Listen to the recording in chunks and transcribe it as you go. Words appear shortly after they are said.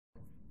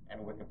and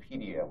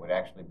Wikipedia would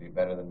actually be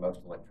better than most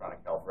electronic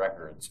health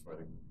records for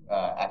the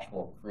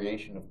actual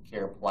creation of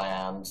care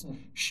plans,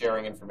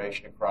 sharing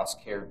information across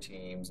care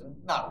teams, and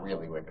not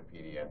really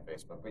Wikipedia and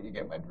Facebook, but you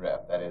get my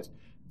drift. That is,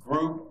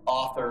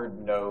 group-authored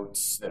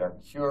notes that are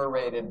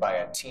curated by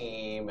a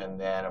team and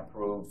then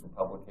approved for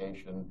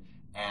publication,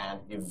 and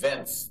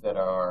events that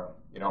are,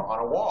 on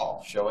a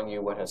wall showing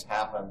you what has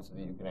happened so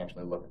that you can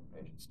actually look at the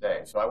patient's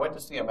day. So I went to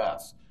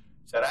CMS,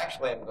 said,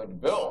 actually, I'm going to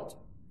build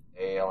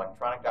an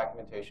electronic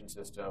documentation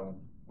system,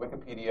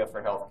 Wikipedia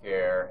for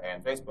healthcare,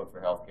 and Facebook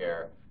for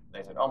healthcare.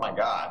 They said, oh my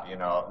God,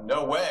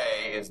 no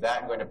way is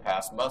that going to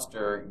pass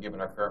muster given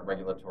our current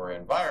regulatory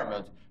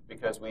environment,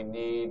 because we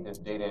need this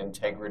data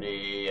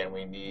integrity and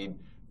we need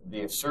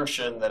the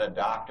assertion that a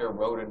doctor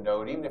wrote a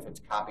note, even if it's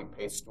copy,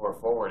 paste, store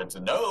forward, it's a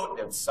note,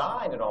 it's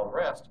signed, and all the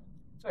rest.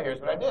 So here's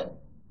what I did.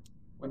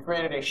 We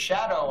created a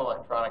shadow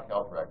electronic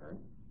health record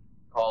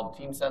called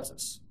Team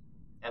Census.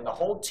 And the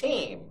whole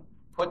team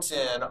puts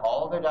in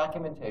all of their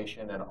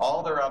documentation and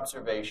all their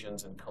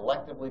observations and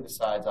collectively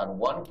decides on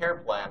one care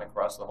plan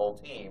across the whole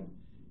team.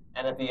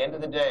 And at the end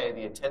of the day,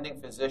 the attending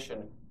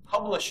physician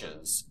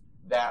publishes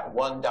that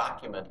one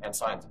document and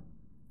signs it.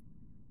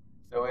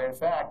 So it, in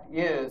fact,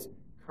 is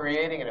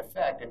creating, in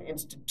effect, an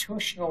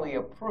institutionally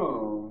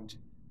approved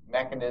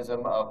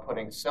mechanism of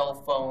putting cell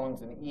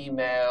phones and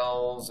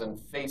emails and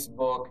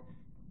Facebook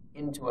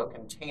into a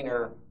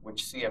container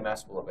which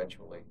CMS will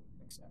eventually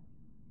accept.